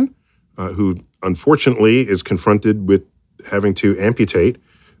surgeon who unfortunately is confronted with having to amputate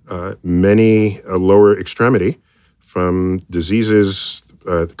many lower extremity from diseases,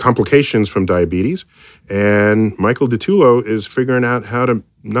 complications from diabetes. And Michael DiTullo is figuring out how to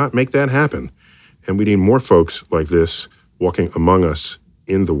not make that happen. And we need more folks like this walking among us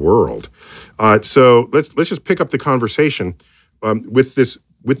in the world. So let's just pick up the conversation with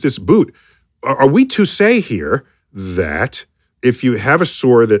this boot. Are we to say here that if you have a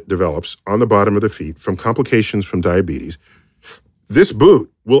sore that develops on the bottom of the feet from complications from diabetes, this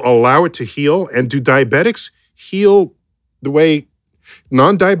boot will allow it to heal? And do diabetics heal the way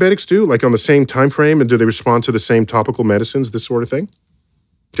non-diabetics do, like on the same time frame? And do they respond to the same topical medicines, this sort of thing?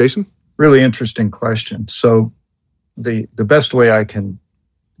 Jason? really interesting question. So the best way I can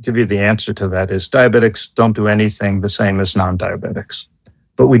give you the answer to that is diabetics don't do anything the same as non-diabetics.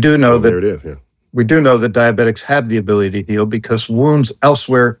 But we do know there it is, yeah. We do know that diabetics have the ability to heal because wounds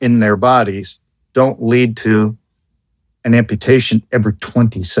elsewhere in their bodies don't lead to an amputation every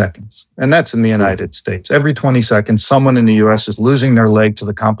 20 seconds. And that's in the United States. Every 20 seconds, someone in the US is losing their leg to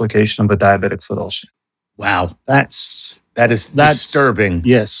the complication of a diabetic foot ulcer. Wow. That's disturbing.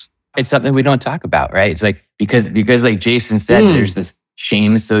 Yes. It's something we don't talk about, right? It's like, because like Jason said, there's this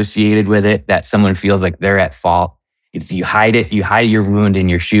shame associated with it that someone feels like they're at fault. It's you hide your wound in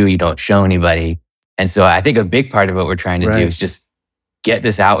your shoe, you don't show anybody. And so I think a big part of what we're trying to do is just get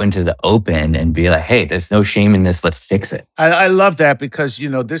this out into the open and be like, hey, there's no shame in this, let's fix it. I love that because,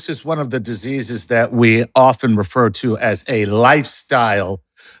 this is one of the diseases that we often refer to as a lifestyle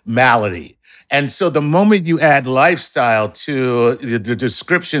malady. And so the moment you add lifestyle to the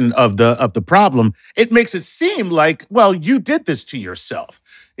description of the problem, it makes it seem like, well, you did this to yourself.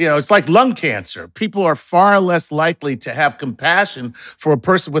 It's like lung cancer. People are far less likely to have compassion for a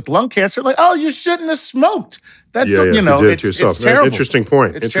person with lung cancer. Like, oh, you shouldn't have smoked. That's it's terrible. Interesting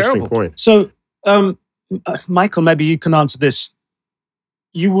point. It's terrible. Point. So, Michael, maybe you can answer this.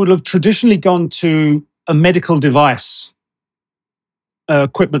 You would have traditionally gone to a medical device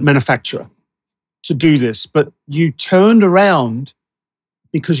equipment manufacturer to do this, but you turned around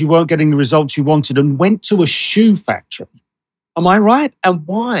because you weren't getting the results you wanted and went to a shoe factory. Am I right? And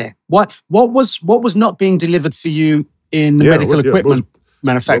why? What was not being delivered for you in the medical equipment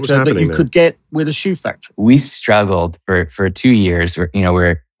manufacturer that you could get with a shoe factory? We struggled for 2 years.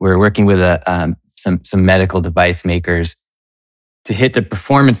 We're working with some medical device makers to hit the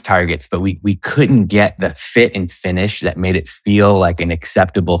performance targets, but we couldn't get the fit and finish that made it feel like an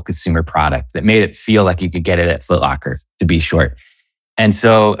acceptable consumer product, that made it feel like you could get it at Foot Locker, to be short. And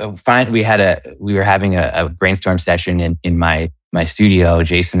so finally we were having a brainstorm session in my studio,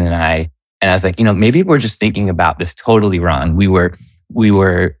 Jason and I was like, maybe we're just thinking about this totally wrong. We were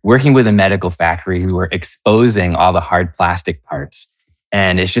working with a medical factory who were exposing all the hard plastic parts.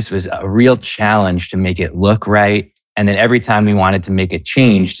 And it just was a real challenge to make it look right. And then every time we wanted to make a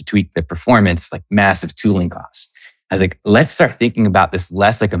change to tweak the performance, like massive tooling costs. I was like, let's start thinking about this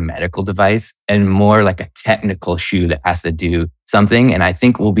less like a medical device and more like a technical shoe that has to do something. And I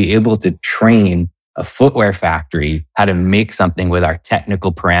think we'll be able to train a footwear factory how to make something with our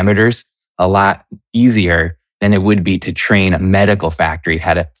technical parameters a lot easier than it would be to train a medical factory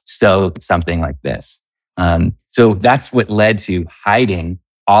how to sew something like this. So that's what led to hiding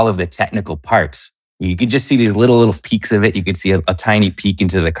all of the technical parts. You could just see these little peaks of it. You could see a tiny peek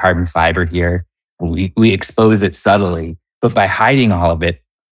into the carbon fiber here. We expose it subtly, but by hiding all of it,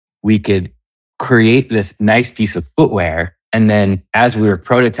 we could create this nice piece of footwear. And then as we were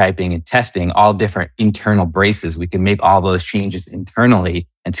prototyping and testing all different internal braces, we could make all those changes internally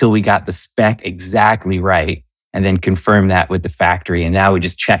until we got the spec exactly right and then confirm that with the factory. And now we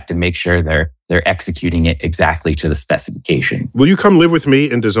just check to make sure they're executing it exactly to the specification. Will you come live with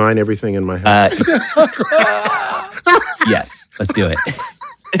me and design everything in my house? Yes, let's do it.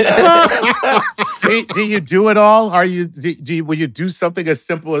 Do you do it all? Will you do something as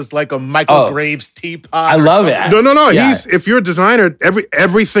simple as like a Michael Graves teapot? I love it. No. Yeah. If you're a designer,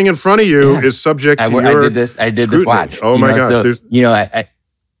 everything in front of you is subject to your I did this scrutiny. watch. Oh my gosh. So, there's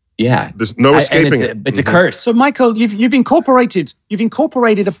no escaping it. It's a curse. So, Michael, you've incorporated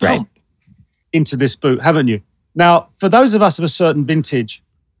a pump into this boot, haven't you? Now, for those of us of a certain vintage,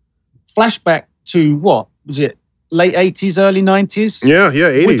 flashback to what was it? Late 80s, early 90s? Yeah,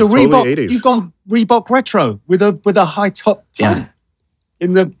 80s, with the totally Reebok, 80s. You've gone Reebok retro with a high top pump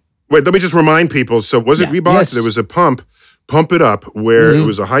in the. Wait, let me just remind people. So was it Reebok? Yes. There was a pump pump it up where it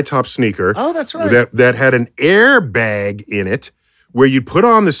was a high top sneaker. Oh, that's right. That had an airbag in it where you'd put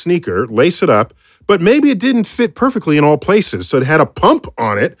on the sneaker, lace it up, but maybe it didn't fit perfectly in all places. So it had a pump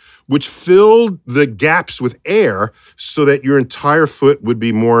on it, which filled the gaps with air so that your entire foot would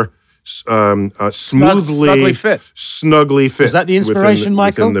be more snugly fit. Is that the inspiration,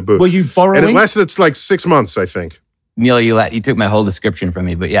 Michael? Within the boot. Were you borrowing? And it lasted like 6 months, I think. Neil, you took my whole description from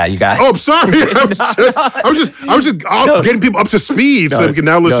me, but yeah, you got it. Oh, I'm sorry. I was just getting people up to speed so that we can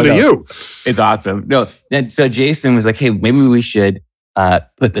now listen to you. It's awesome. No, and so Jason was like, "Hey, maybe we should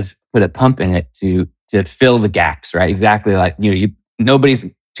put a pump in it to fill the gaps, right? Exactly like nobody's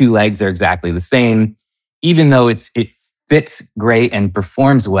two legs are exactly the same, even though it fits great and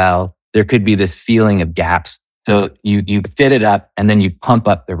performs well. There could be this feeling of gaps. So you fit it up and then you pump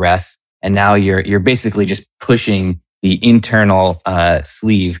up the rest." And now you're basically just pushing the internal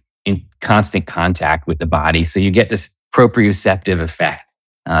sleeve in constant contact with the body. So you get this proprioceptive effect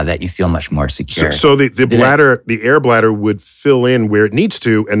that you feel much more secure. So the bladder, the air bladder would fill in where it needs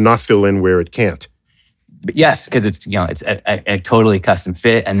to and not fill in where it can't. But yes, because it's a totally custom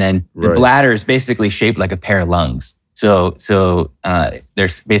fit. And then the bladder is basically shaped like a pair of lungs. So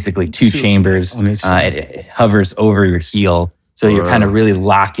there's basically two chambers. It hovers over your heel. So you're kind of really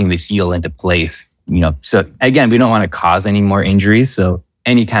locking the heel into place, So again, we don't want to cause any more injuries. So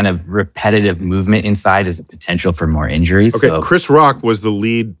any kind of repetitive movement inside is a potential for more injuries. Okay, So, Chris Rock was the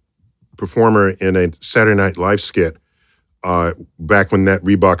lead performer in a Saturday Night Live skit back when that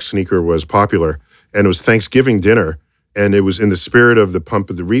Reebok sneaker was popular. And it was Thanksgiving dinner. And it was in the spirit of the pump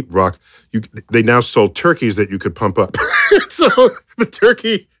of the Reebok. They now sold turkeys that you could pump up. So the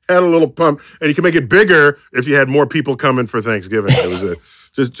turkey had a little pump, and you can make it bigger if you had more people coming for Thanksgiving. It was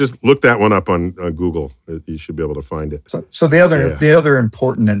just look that one up on Google. You should be able to find it. So the other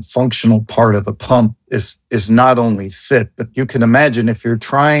important and functional part of the pump is not only fit, but you can imagine if you're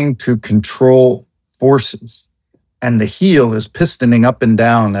trying to control forces and the heel is pistoning up and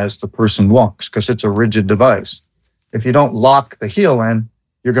down as the person walks because it's a rigid device. If you don't lock the heel in,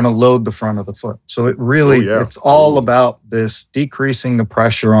 you're going to load the front of the foot. So it really, it's all about this decreasing the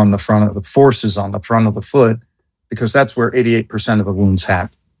pressure on the front of the forces on the front of the foot, because that's where 88% of the wounds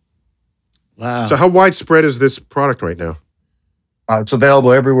happen. Wow. So how widespread is this product right now? It's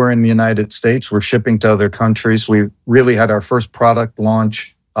available everywhere in the United States. We're shipping to other countries. We really had our first product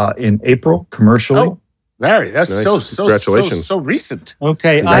launch in April commercially. Oh, Larry, that's nice. Congratulations. so recent.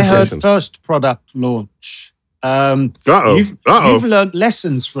 Okay, I heard first product launch. You've learned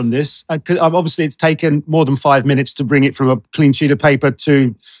lessons from this. Obviously, it's taken more than 5 minutes to bring it from a clean sheet of paper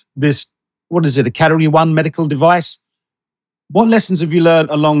to this, what is it, a Category 1 medical device? What lessons have you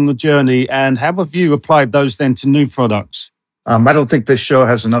learned along the journey, and how have you applied those then to new products? I don't think this show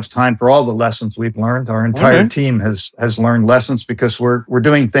has enough time for all the lessons we've learned. Our entire team has learned lessons because we're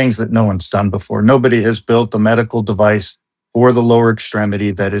doing things that no one's done before. Nobody has built a medical device for the lower extremity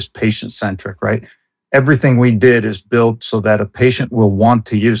that is patient-centric, right? Everything we did is built so that a patient will want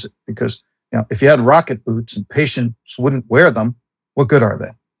to use it. Because if you had rocket boots and patients wouldn't wear them, what good are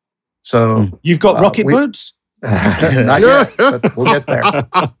they? So you've got rocket boots? Not yet, but we'll get there.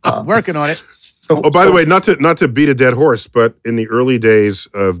 Working on it. By the way, not to beat a dead horse, but in the early days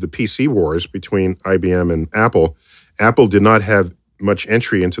of the PC wars between IBM and Apple did not have much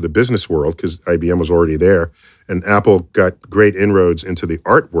entry into the business world because IBM was already there, and Apple got great inroads into the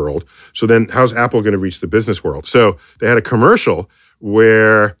art world. So then how's Apple going to reach the business world? So they had a commercial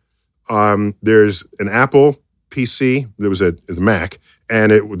where there's an Apple PC, there was a Mac,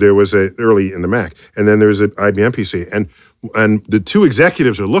 and there was early in the Mac, and then there's an IBM PC, and the two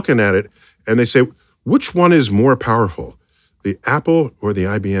executives are looking at it, and they say, which one is more powerful, the Apple or the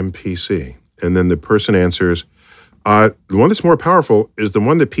IBM PC? And then the person answers, the one that's more powerful is the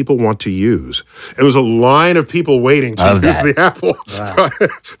one that people want to use. And there was a line of people waiting to use the Apple,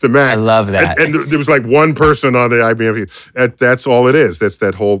 the Mac. I love that. And there was like one person on the IBM. That's all it is. That's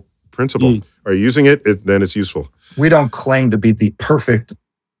that whole principle. Are you using it? Then it's useful. We don't claim to be the perfect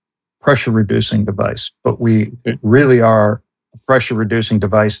pressure-reducing device, but we really are a pressure-reducing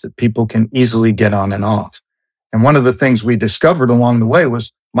device that people can easily get on and off. And one of the things we discovered along the way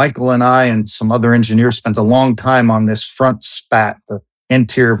was Michael and I and some other engineers spent a long time on this front spat, the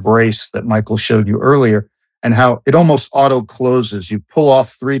anterior brace that Michael showed you earlier, and how it almost auto-closes. You pull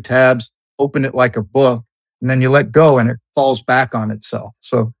off 3 tabs, open it like a book, and then you let go and it falls back on itself.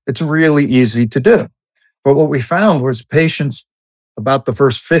 So it's really easy to do. But what we found was patients, about the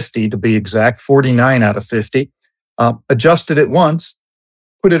first 50 to be exact, 49 out of 50, adjusted it once,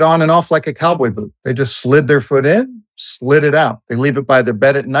 put it on and off like a cowboy boot. They just slid their foot in, slid it out. They leave it by their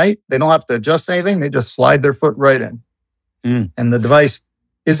bed at night. They don't have to adjust anything. They just slide their foot right in. And the device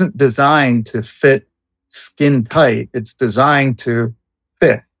isn't designed to fit skin tight. It's designed to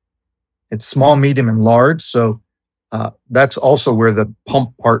fit. It's small, medium, and large. So that's also where the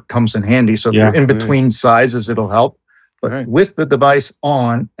pump part comes in handy. So if you're in between sizes, it'll help. But with the device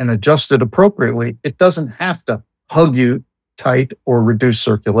on and adjusted appropriately, it doesn't have to hug you tight or reduce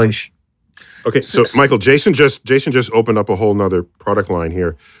circulation. Okay, so Michael, Jason just opened up a whole nother product line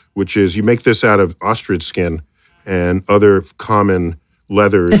here, which is you make this out of ostrich skin and other common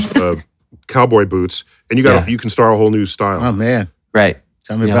leathers of cowboy boots, and you can start a whole new style. Oh man, right.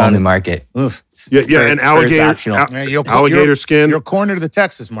 Tell me about the market. Oof. And alligator skin. You're corner to the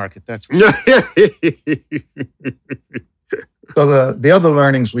Texas market. That's So the other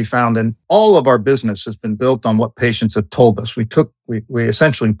learnings we found in all of our business has been built on what patients have told us. We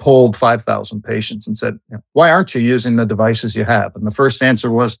essentially polled 5,000 patients and said, why aren't you using the devices you have? And the first answer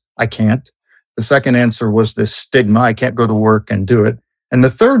was, I can't. The second answer was this stigma, I can't go to work and do it. And the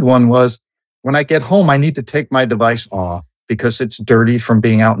third one was, when I get home, I need to take my device off because it's dirty from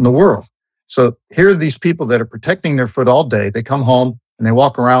being out in the world. So here are these people that are protecting their foot all day. They come home and they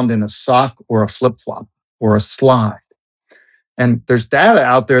walk around in a sock or a flip-flop or a slide. And there's data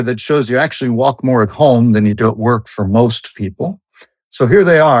out there that shows you actually walk more at home than you do at work for most people. So here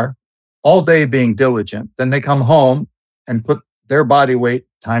they are, all day being diligent. Then they come home and put their body weight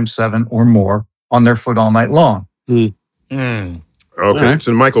times 7 or more on their foot all night long. Okay. Right.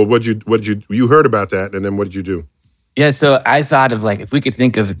 So Michael, you heard about that, and then what did you do? Yeah, so I thought of if we could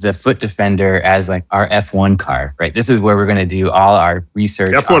think of the Foot Defender as our F1 car, right? This is where we're going to do all our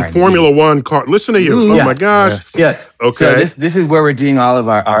research. F1 R&D. Formula One car. Listen to you. Oh my gosh. Yeah. Okay. So this is where we're doing all of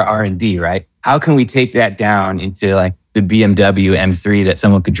our R&D, right? How can we take that down into the BMW M3 that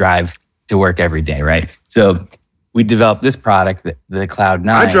someone could drive to work every day, right? So we developed this product, the Cloud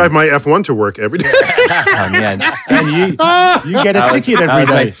 9. I drive my F1 to work every day. Oh, man. And you get a ticket every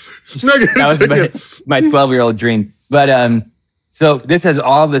day. That was my 12-year-old dream. But so this has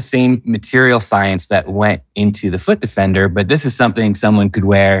all the same material science that went into the Foot Defender, but this is something someone could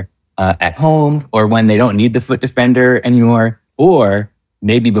wear at home or when they don't need the Foot Defender anymore, or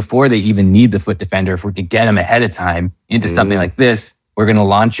maybe before they even need the Foot Defender. If we could get them ahead of time into something like this, we're going to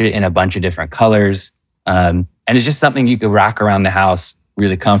launch it in a bunch of different colors. And it's just something you could rock around the house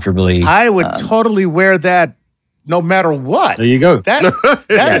really comfortably. I would totally wear that no matter what. There you go. That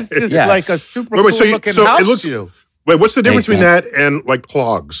is just like a super cool looking house shoe. Wait, what's the difference between that and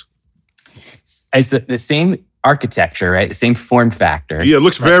clogs? It's the same architecture, right? The same form factor. Yeah, it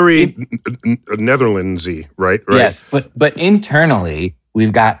looks very Netherlandsy, right? Yes, but internally,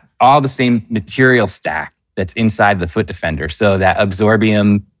 we've got all the same material stack that's inside the Foot Defender. So that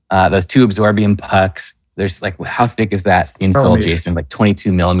Absorbium, those 2 Absorbium pucks, there's how thick is that insole, Jason?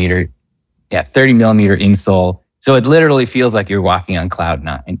 22 millimeter. Yeah, 30 millimeter insole. So it literally feels like you're walking on Cloud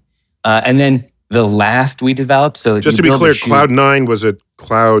 9. And then the last we developed, so just to be clear, Cloud 9 was a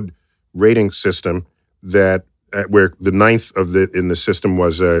cloud rating system that where the 9th in the system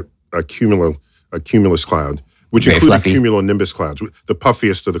was a cumulus cloud, which included cumulonimbus clouds, the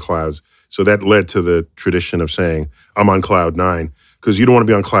puffiest of the clouds. So that led to the tradition of saying, I'm on Cloud 9. Because you don't want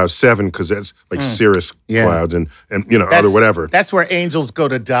to be on Cloud 7 because that's cirrus clouds and other whatever. That's where angels go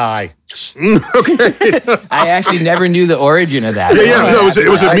to die. Okay. I actually never knew the origin of that. It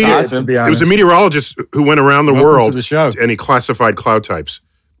was a meteorologist who went around the world and he classified cloud types.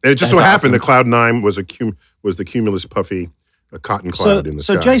 And it just happened that Cloud 9 was the cumulus puffy cotton cloud in the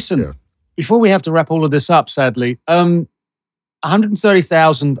sky. So Jason, before we have to wrap all of this up, sadly,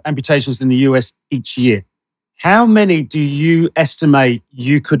 130,000 amputations in the US each year. How many do you estimate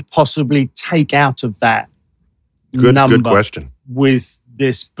you could possibly take out of that number? Good question. With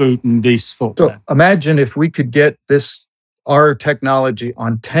this boot and this footwear? So imagine if we could get our technology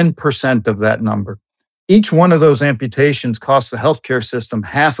on 10% of that number. Each one of those amputations costs the healthcare system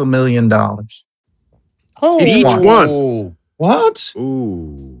 $500,000. Oh, each one. What?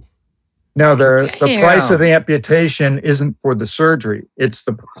 Ooh. Now, the price of the amputation isn't for the surgery. It's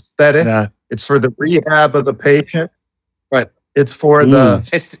the prosthetic. Yeah. It's for the rehab of the patient. Right. It's for the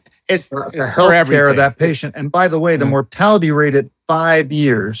health care of that patient. And by the way, the mortality rate at 5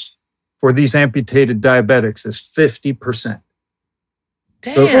 years for these amputated diabetics is 50%.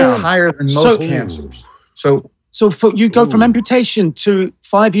 Damn. So it's higher than most cancers. So you go from amputation to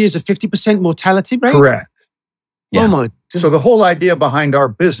 5 years of 50% mortality rate? Correct. Yeah. Oh my God. So the whole idea behind our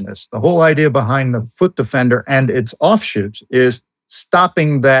business, the whole idea behind the Foot Defender and its offshoots is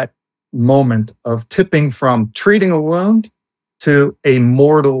stopping that moment of tipping from treating a wound to a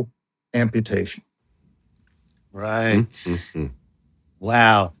mortal amputation. Right. Mm-hmm.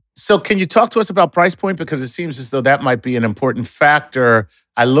 Wow. So can you talk to us about price point? Because it seems as though that might be an important factor.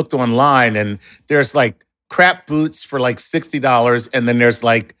 I looked online and there's like crap boots for like $60. And then there's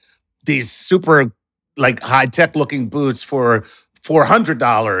like these super like high-tech looking boots for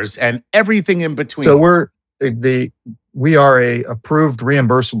 $400 and everything in between. So we are a approved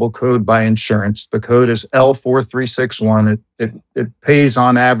reimbursable code by insurance. The code is L4361. It pays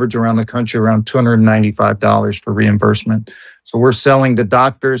on average around the country around $295 for reimbursement. So we're selling to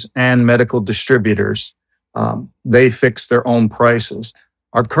doctors and medical distributors. They fix their own prices.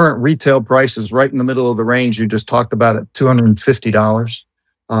 Our current retail price is right in the middle of the range you just talked about at $250.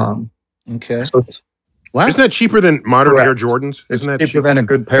 Okay. So Wow. Isn't that cheaper than modern Correct. Air Jordans? Isn't that cheaper than a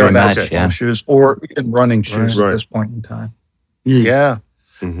good pair of basketball yeah. shoes or even running shoes Right. at this point in time? Yeah.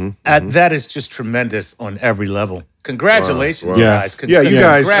 Mm-hmm. That is just tremendous on every level. Congratulations, Wow. guys. Yeah, you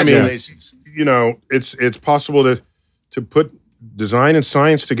guys, I mean, Congratulations. You know, it's possible to put design and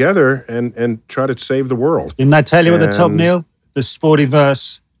science together and try to save the world. Didn't I tell you at the top, And- Neil? The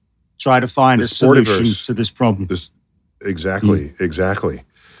Sportiverse try to find The a solution Sportiverse. to this problem. Exactly.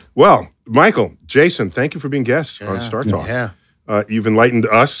 Well, Michael, Jason, thank you for being guests on Star Talk. Yeah. You've enlightened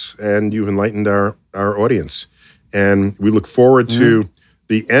us and you've enlightened our audience. And we look forward to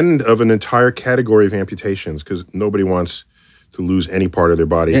the end of an entire category of amputations because nobody wants to lose any part of their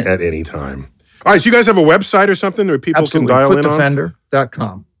body at any time. All right, so you guys have a website or something where people Absolutely. can dial in on?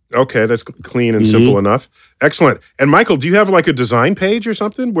 Footdefender.com. Okay, that's clean and simple enough. Excellent. And Michael, do you have like a design page or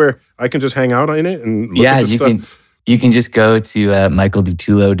something where I can just hang out in it and look at the stuff? You can just go to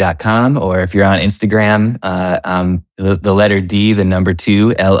michaelditullo.com, or if you're on Instagram, the letter D, the number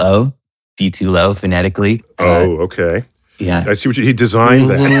 2, L-O, DiTullo phonetically. Okay. Yeah. I see what he designed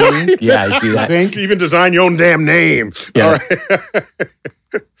that. Yeah, I see that. You even design your own damn name. Yeah. All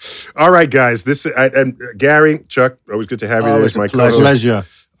right. All right, guys. And Gary, Chuck, always good to have you. Always There's my a pleasure. co-host.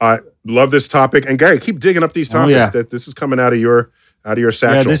 Pleasure. Love this topic. And Gary, keep digging up these topics. yeah. That this is coming out of your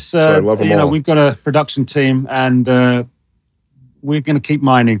satchel. This, so I love them all. we've got a production team and we're going to keep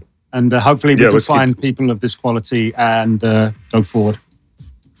mining. And hopefully we can find people of this quality and go forward.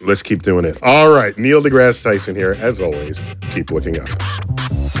 Let's keep doing it. All right. Neil deGrasse Tyson here. As always, keep looking up.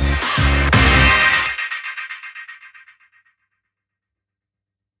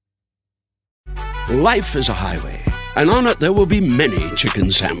 Life is a highway, and on it there will be many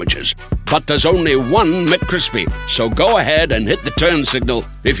chicken sandwiches. But there's only one McCrispy. So go ahead and hit the turn signal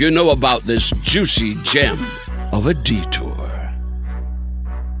if you know about this juicy gem of a detour.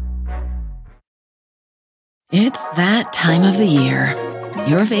 It's that time of the year.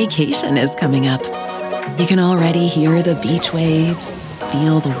 Your vacation is coming up. You can already hear the beach waves,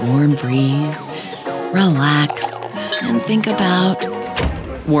 feel the warm breeze, relax, and think about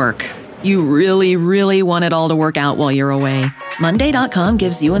work. You really, really want it all to work out while you're away. Monday.com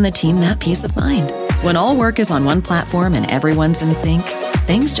gives you and the team that peace of mind. When all work is on one platform and everyone's in sync,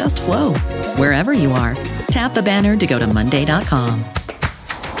 things just flow. Wherever you are, tap the banner to go to Monday.com.